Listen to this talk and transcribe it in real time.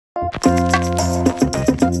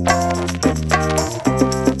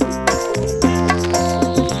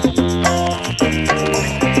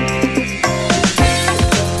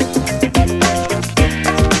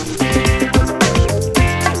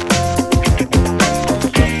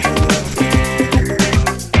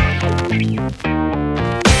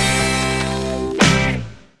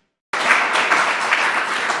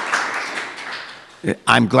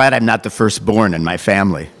I'm glad I'm not the firstborn in my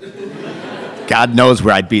family. God knows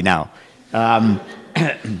where I'd be now. And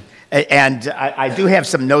I do have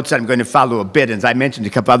some notes that I'm going to follow a bit. As I mentioned to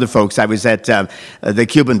a couple other folks, I was at the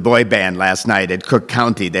Cuban boy band last night at Cook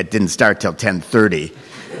County that didn't start till 10:30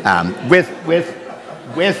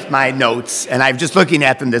 with my notes. And I was just looking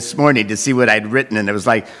at them this morning to see what I'd written, and it was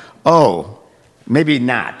like, oh, maybe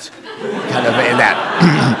not. Kind of in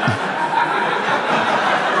that.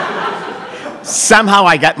 Somehow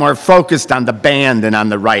I got more focused on the band than on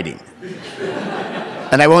the writing.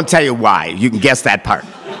 And I won't tell you why. You can guess that part.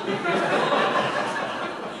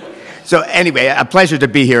 So anyway, a pleasure to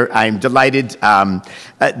be here. I'm delighted.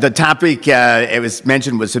 The topic, it was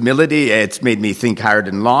mentioned, was humility. It's made me think hard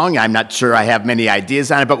and long. I'm not sure I have many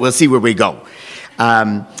ideas on it, but we'll see where we go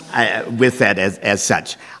with that as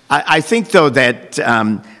such. I think, though, that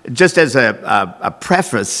just as a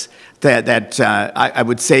preface, that I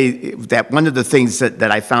would say that one of the things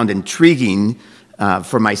that I found intriguing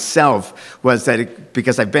for myself was that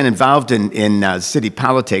because I've been involved in city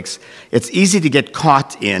politics, it's easy to get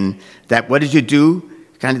caught in that, what did you do,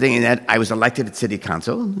 kind of thing, and that I was elected at city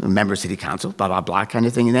council, a member of city council, blah, blah, blah, kind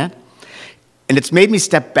of thing, and that. And it's made me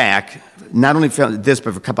step back, not only for this,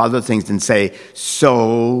 but for a couple other things, and say,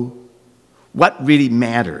 so what really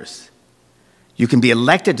matters? You can be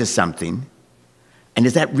elected to something, and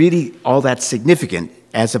is that really all that significant,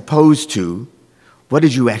 as opposed to what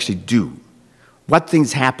did you actually do? What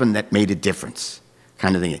things happened that made a difference,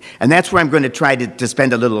 kind of thing. And that's where I'm going to try to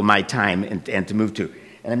spend a little of my time and to move to.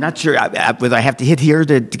 And I'm not sure whether I have to hit here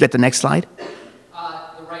to get the next slide.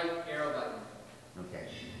 The right arrow button. Okay.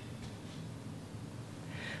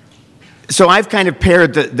 So I've kind of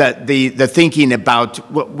paired the thinking about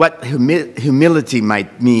what humility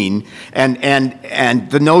might mean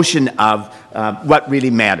and the notion of what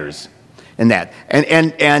really matters in that.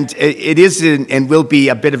 And it is and will be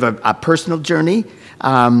a bit of a personal journey.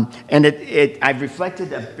 And I've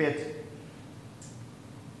reflected a bit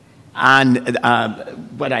on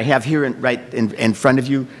what I have here right in front of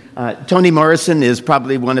you. Toni Morrison is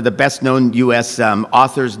probably one of the best-known U.S.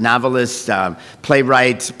 authors, novelists,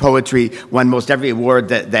 playwrights, poetry. Won most every award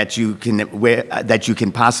that you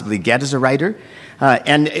can possibly get as a writer.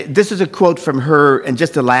 And this is a quote from her in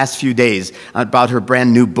just the last few days about her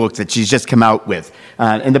brand new book that she's just come out with.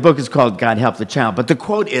 And the book is called God Help the Child. But the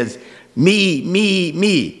quote is, me, me,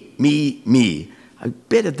 me, me, me. A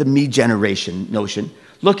bit of the me generation notion.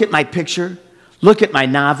 Look at my picture. Look at my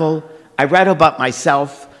novel. I write about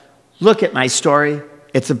myself. Look at my story.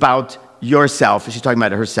 It's about yourself. She's talking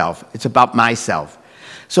about herself. It's about myself.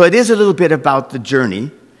 So it is a little bit about the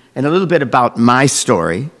journey and a little bit about my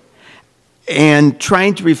story, and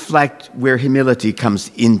trying to reflect where humility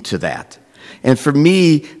comes into that. And for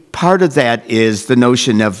me, part of that is the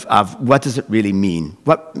notion of what does it really mean?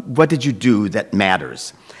 What did you do that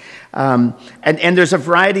matters? And there's a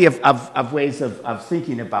variety of ways of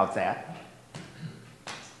thinking about that.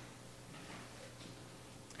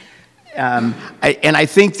 And I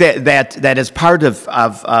think that as part of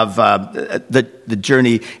the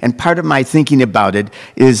journey, and part of my thinking about it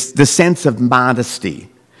is the sense of modesty,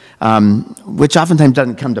 which oftentimes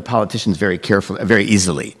doesn't come to politicians very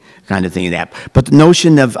easily, kind of thing of that. But the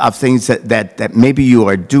notion of things that maybe you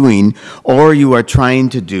are doing or you are trying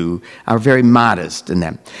to do are very modest in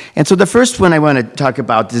them. And so the first one I want to talk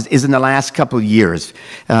about is in the last couple of years,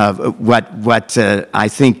 what I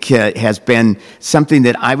think has been something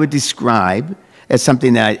that I would describe as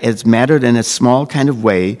something that has mattered in a small kind of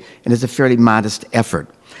way and is a fairly modest effort.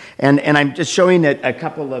 And I'm just showing a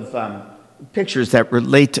couple of pictures that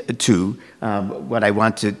relate to what I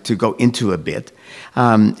want to go into a bit.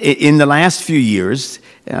 In the last few years,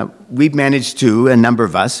 we've managed to, a number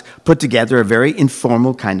of us, put together a very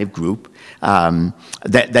informal kind of group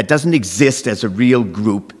that doesn't exist as a real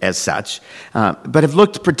group as such, but have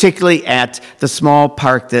looked particularly at the small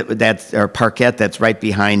park or parkette that's right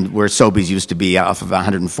behind where Sobeys used to be off of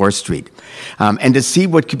 104th Street, and to see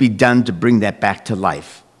what could be done to bring that back to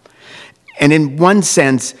life. And in one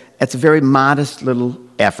sense, it's a very modest little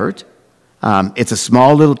effort. It's a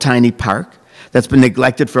small little tiny park. that's been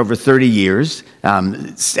neglected for over 30 years.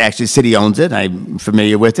 Actually, the city owns it. I'm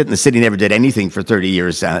familiar with it, and the city never did anything for 30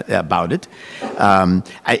 years about it.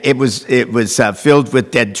 It was filled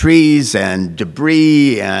with dead trees and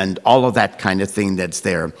debris and all of that kind of thing that's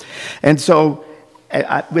there. And so,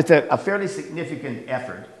 with a fairly significant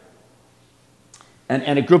effort,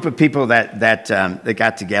 and a group of people that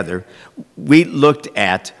got together, we looked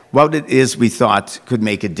at what it is we thought could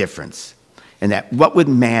make a difference, and that what would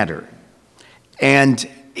matter. And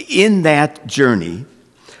in that journey,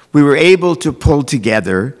 we were able to pull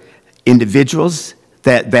together individuals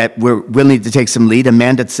that were willing to take some lead.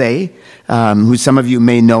 Amanda Tsay, who some of you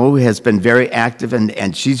may know, has been very active,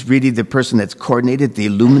 and she's really the person that's coordinated the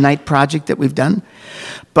Illuminate project that we've done.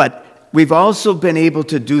 But we've also been able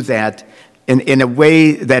to do that in a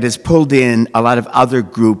way that has pulled in a lot of other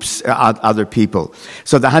groups, other people.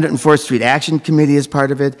 So the 104th Street Action Committee is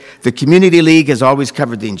part of it. The Community League has always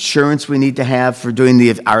covered the insurance we need to have for doing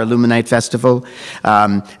our Illuminate Festival.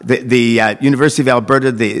 The University of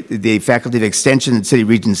Alberta, the Faculty of Extension and City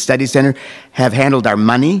Region Study Center have handled our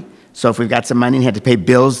money. So if we've got some money and had to pay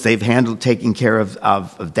bills, they've handled taking care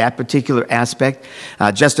of that particular aspect.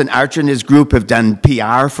 Justin Archer and his group have done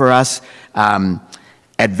PR for us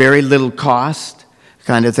at very little cost,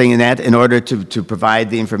 kind of thing, in order to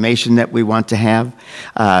provide the information that we want to have.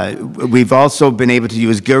 We've also been able to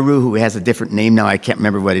use Guru, who has a different name now. I can't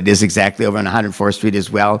remember what it is exactly, over on 104th Street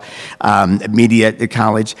as well, Media at the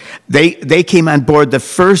college. They came on board the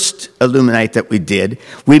first Illuminate that we did.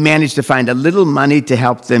 We managed to find a little money to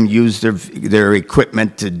help them use their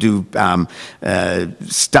equipment to do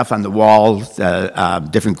stuff on the wall,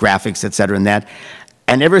 different graphics, et cetera, and that.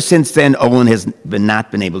 And ever since then, Owen has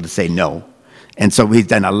not been able to say no. And so he's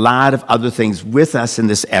done a lot of other things with us in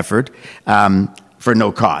this effort for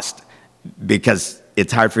no cost, because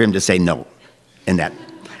it's hard for him to say no in that.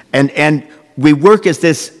 And we work as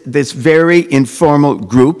this very informal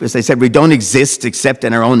group. As I said, we don't exist except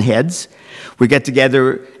in our own heads. We get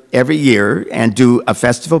together every year and do a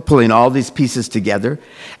festival, pulling all these pieces together.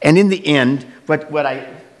 And in the end, what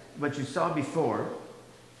you saw before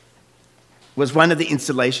was one of the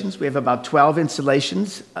installations. We have about 12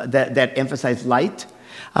 installations that emphasize light.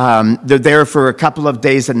 They're there for a couple of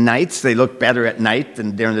days and nights. They look better at night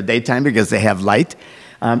than during the daytime because they have light.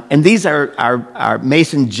 And these are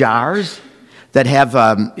mason jars that have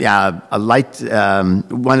a light,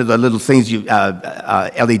 one of the little things,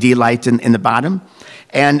 LED light in the bottom,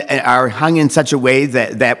 and are hung in such a way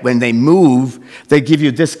that when they move, they give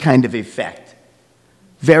you this kind of effect.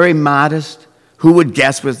 Very modest. Who would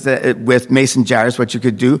guess with mason jars what you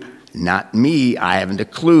could do? Not me. I haven't a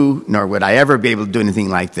clue, nor would I ever be able to do anything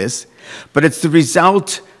like this. But it's the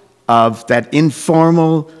result of that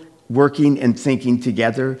informal working and thinking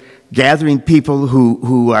together, gathering people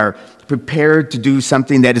who are prepared to do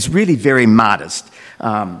something that is really very modest.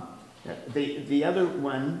 The other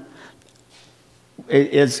one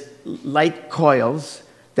is light coils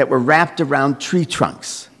that were wrapped around tree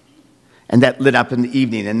trunks, and that lit up in the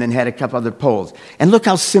evening, and then had a couple other poles. And look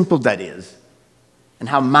how simple that is, and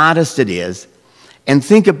how modest it is. And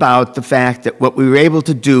think about the fact that what we were able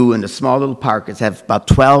to do in a small little park is have about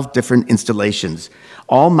 12 different installations,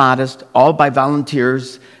 all modest, all by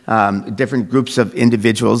volunteers, different groups of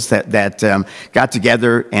individuals that got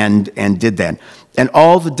together and did that. And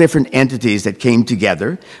all the different entities that came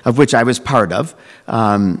together, of which I was part of,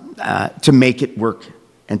 to make it work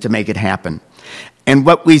and to make it happen. And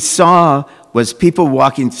what we saw was people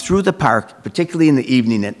walking through the park, particularly in the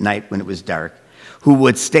evening at night when it was dark, who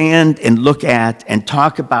would stand and look at and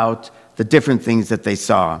talk about the different things that they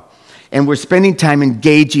saw. And we're spending time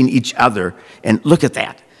engaging each other, and look at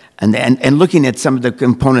that. And looking at some of the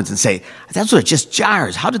components and say, those are just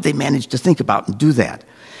jars. How did they manage to think about and do that?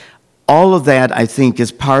 All of that, I think,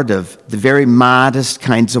 is part of the very modest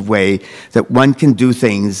kinds of way that one can do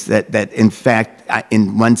things that in fact,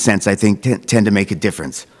 in one sense, I think, tend to make a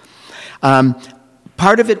difference.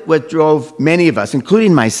 Part of it, what drove many of us,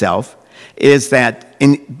 including myself, is that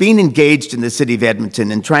in being engaged in the city of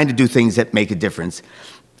Edmonton and trying to do things that make a difference,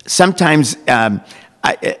 sometimes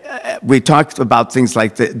we talked about things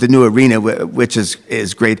like the new arena, which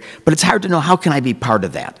is great, but it's hard to know how can I be part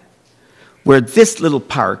of that. Where this little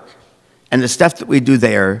park and the stuff that we do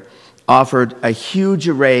there offered a huge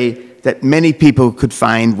array that many people could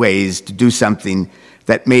find ways to do something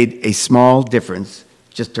that made a small difference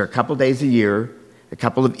just for a couple days a year, a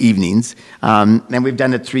couple of evenings, and we've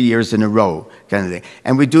done it 3 years in a row, kind of thing.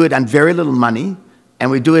 And we do it on very little money, and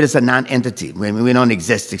we do it as a non-entity. We don't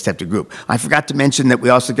exist except a group. I forgot to mention that we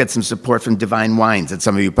also get some support from Divine Wines, that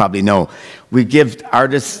some of you probably know. We give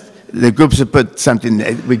artists the groups would put something,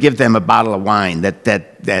 we give them a bottle of wine that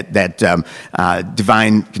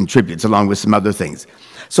Divine contributes along with some other things.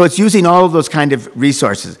 So it's using all of those kind of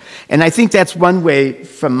resources. And I think that's one way,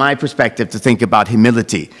 from my perspective, to think about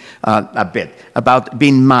humility a bit, about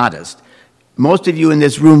being modest. Most of you in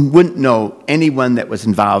this room wouldn't know anyone that was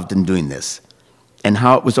involved in doing this, and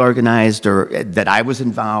how it was organized, or that I was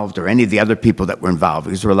involved, or any of the other people that were involved,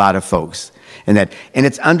 because there were a lot of folks. And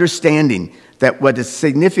it's understanding that what is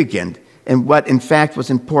significant and what in fact was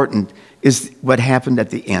important is what happened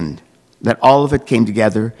at the end, that all of it came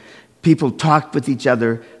together. People talked with each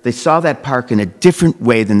other. They saw that park in a different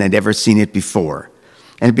way than they'd ever seen it before.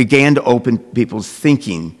 And it began to open people's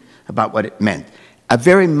thinking about what it meant. A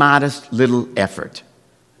very modest little effort,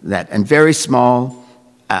 and very small,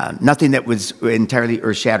 nothing that was entirely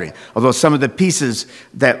earth-shattering. Although some of the pieces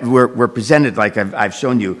that were presented, like I've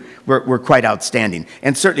shown you, were quite outstanding.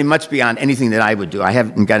 And certainly much beyond anything that I would do. I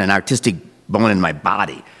haven't got an artistic bone in my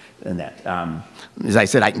body in that. As I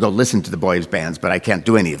said, I can go listen to the boys' bands, but I can't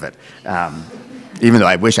do any of it, even though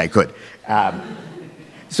I wish I could.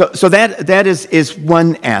 So that is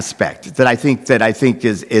one aspect that I think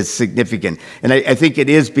is significant. And I think it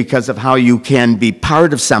is because of how you can be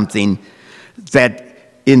part of something that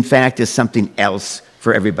in fact is something else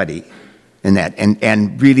for everybody in that,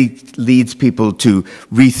 and really leads people to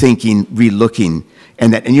rethinking, relooking,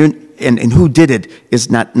 and who did it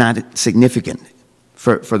is not significant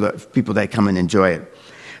for the people that come and enjoy it.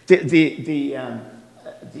 The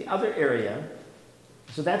other area,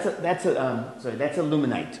 so that's a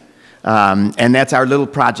Luminite. And that's our little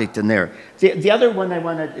project in there. The other one I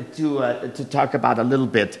wanted to talk about a little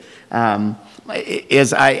bit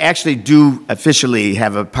is I actually do officially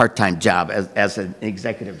have a part-time job as an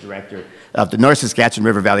executive director of the North Saskatchewan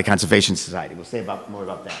River Valley Conservation Society. We'll say more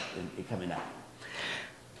about that coming up.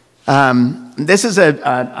 This is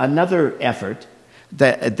another effort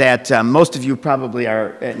that most of you probably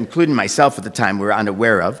are, including myself at the time, were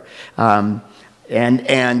unaware of. And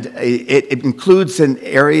it includes an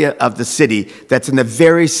area of the city that's in the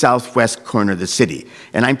very southwest corner of the city.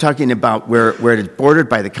 And I'm talking about where it is bordered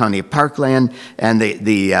by the county of Parkland and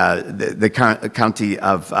the county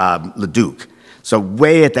of Leduc. So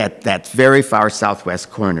way at that very far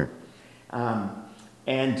southwest corner.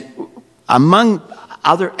 And among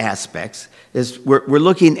other aspects is we're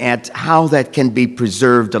looking at how that can be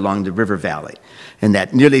preserved along the river valley. And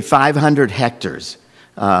that nearly 500 hectares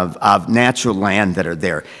of natural land that are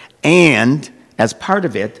there. And as part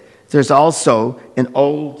of it, there's also an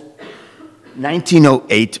old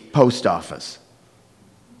 1908 post office.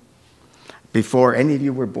 Before any of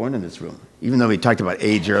you were born in this room, even though we talked about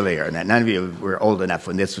age earlier, and that none of you were old enough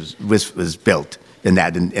when this was built in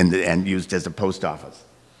that and used as a post office.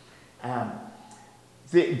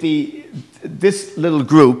 This little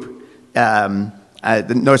group,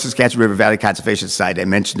 the North Saskatchewan River Valley Conservation Society I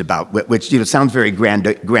mentioned about, which sounds very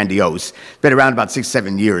grandiose, been around about 6 or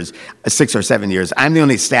 7 years. I'm the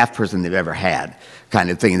only staff person they've ever had, kind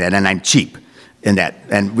of thing, and I'm cheap in that.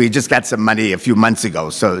 And we just got some money a few months ago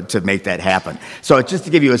to make that happen. So just to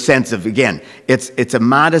give you a sense of, again, it's a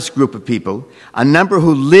modest group of people, a number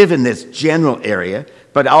who live in this general area,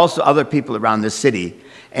 but also other people around the city.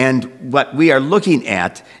 And what we are looking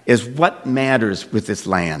at is what matters with this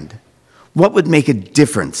land. What would make a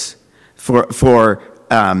difference for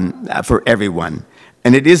everyone?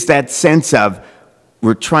 And it is that sense of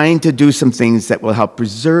we're trying to do some things that will help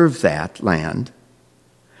preserve that land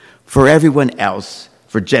for everyone else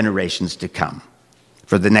for generations to come,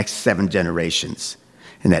 for the next 7 generations.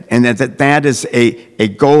 And that is a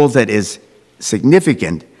goal that is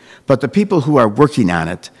significant, but the people who are working on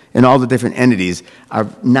it and all the different entities are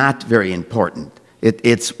not very important.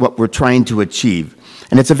 It's what we're trying to achieve.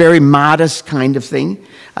 And it's a very modest kind of thing.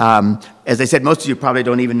 As I said, most of you probably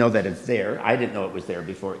don't even know that it's there. I didn't know it was there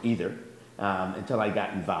before either, until I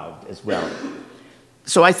got involved as well.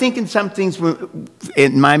 So I think in some things,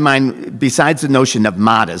 in my mind, besides the notion of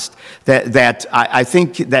modest, that I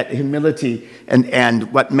think that humility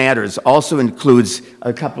and what matters also includes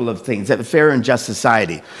a couple of things, that a fair and just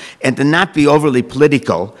society. And to not be overly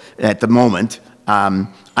political at the moment,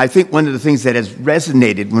 I think one of the things that has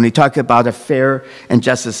resonated when we talk about a fair and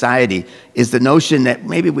just society is the notion that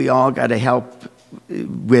maybe we all got to help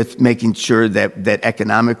with making sure that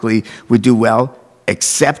economically we do well,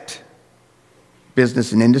 except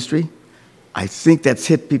business and industry. I think that's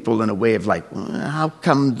hit people in a way of like, how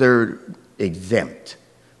come they're exempt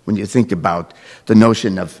when you think about the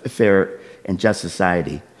notion of a fair and just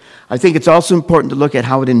society? I think it's also important to look at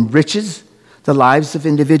how it enriches the lives of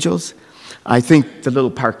individuals. I think the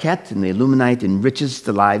little parquet and the illuminite enriches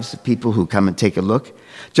the lives of people who come and take a look,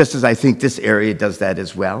 just as I think this area does that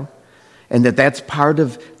as well. And that's part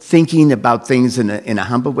of thinking about things in a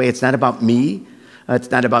humble way. It's not about me. It's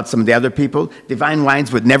not about some of the other people. Divine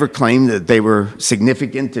Wines would never claim that they were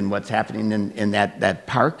significant in what's happening in that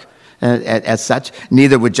park as such.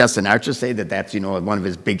 Neither would Justin Archer say that that's, one of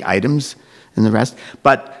his big items and the rest.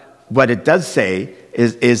 But what it does say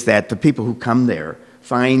is that the people who come there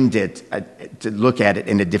find it, to look at it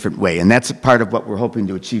in a different way. And that's part of what we're hoping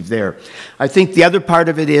to achieve there. I think the other part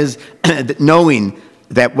of it is knowing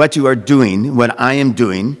that what you are doing, what I am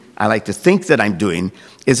doing, I like to think that I'm doing,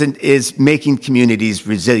 is making communities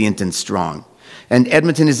resilient and strong. And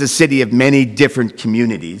Edmonton is a city of many different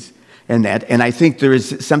communities, and I think there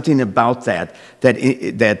is something about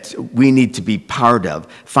that we need to be part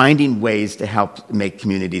of, finding ways to help make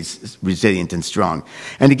communities resilient and strong.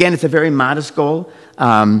 And again, it's a very modest goal.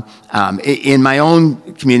 In my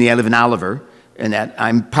own community, I live in Oliver, and that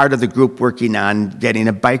I'm part of the group working on getting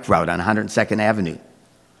a bike route on 102nd Avenue.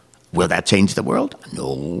 Will that change the world?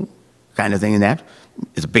 No, kind of thing in that.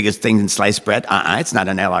 It's the biggest thing in sliced bread. It's not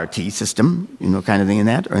an LRT system, kind of thing in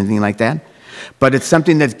that, or anything like that. But it's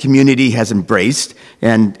something that the community has embraced,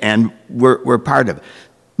 and we're part of.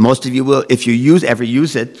 Most of you will, if you ever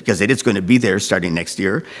use it, because it is going to be there starting next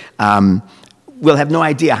year, will have no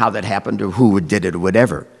idea how that happened or who did it or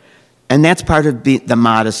whatever. And that's part of the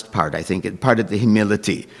modest part, I think, and part of the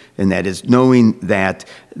humility, and that is knowing that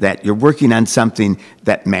you're working on something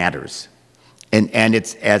that matters. And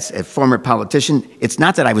it's, as a former politician, it's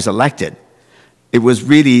not that I was elected.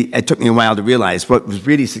 It took me a while to realize what was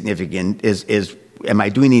really significant is am I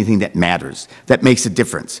doing anything that matters, that makes a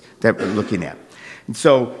difference, that we're looking at. And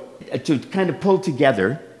so to kind of pull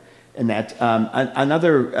together, and that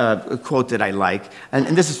another quote that I like,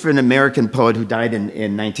 and this is for an American poet who died in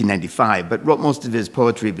 1995, but wrote most of his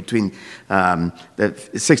poetry between the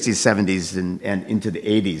 60s, 70s, and into the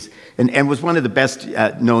 80s, and was one of the best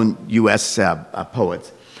known U.S.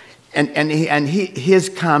 Poets. And his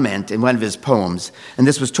comment in one of his poems, and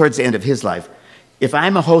this was towards the end of his life: "If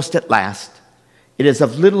I'm a host at last, it is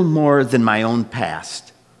of little more than my own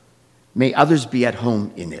past. May others be at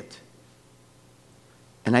home in it."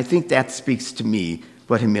 And I think that speaks to me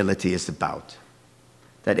what humility is about.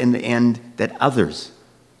 That in the end, that others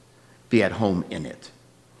be at home in it.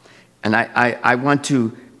 And I want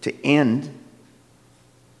to end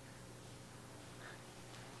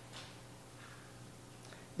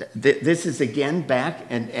this is again back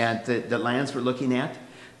at the lands we're looking at.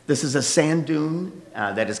 This is a sand dune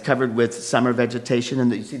that is covered with summer vegetation,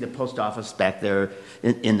 and you see the post office back there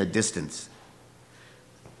in the distance.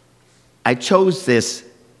 I chose this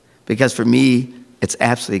because for me, it's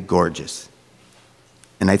absolutely gorgeous.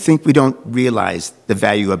 And I think we don't realize the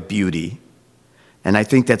value of beauty. And I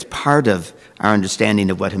think that's part of our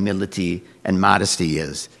understanding of what humility and modesty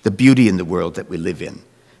is, the beauty in the world that we live in,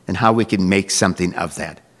 and how we can make something of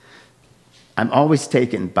that. I'm always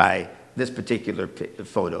taken by this particular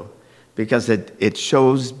photo because it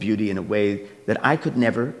shows beauty in a way that I could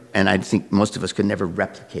never, and I think most of us could never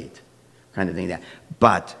replicate, kind of thing like that.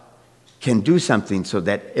 But can do something so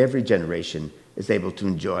that every generation is able to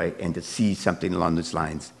enjoy and to see something along those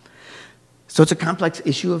lines. So it's a complex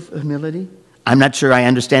issue of humility. I'm not sure I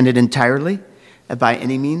understand it entirely by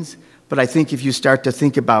any means, but I think if you start to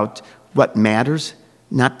think about what matters,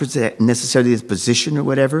 not necessarily the position or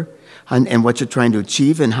whatever, and what you're trying to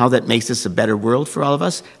achieve and how that makes this a better world for all of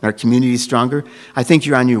us and our community stronger, I think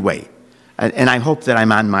you're on your way. And I hope that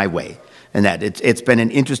I'm on my way. And that it's been an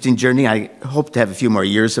interesting journey. I hope to have a few more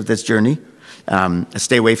years of this journey.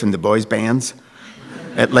 Stay away from the boys' bands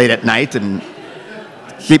late at night and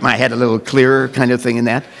keep my head a little clearer, kind of thing in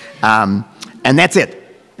that. And that's it.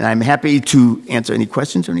 And I'm happy to answer any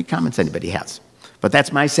questions or any comments anybody has. But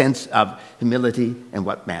that's my sense of humility and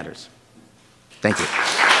what matters. Thank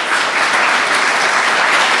you.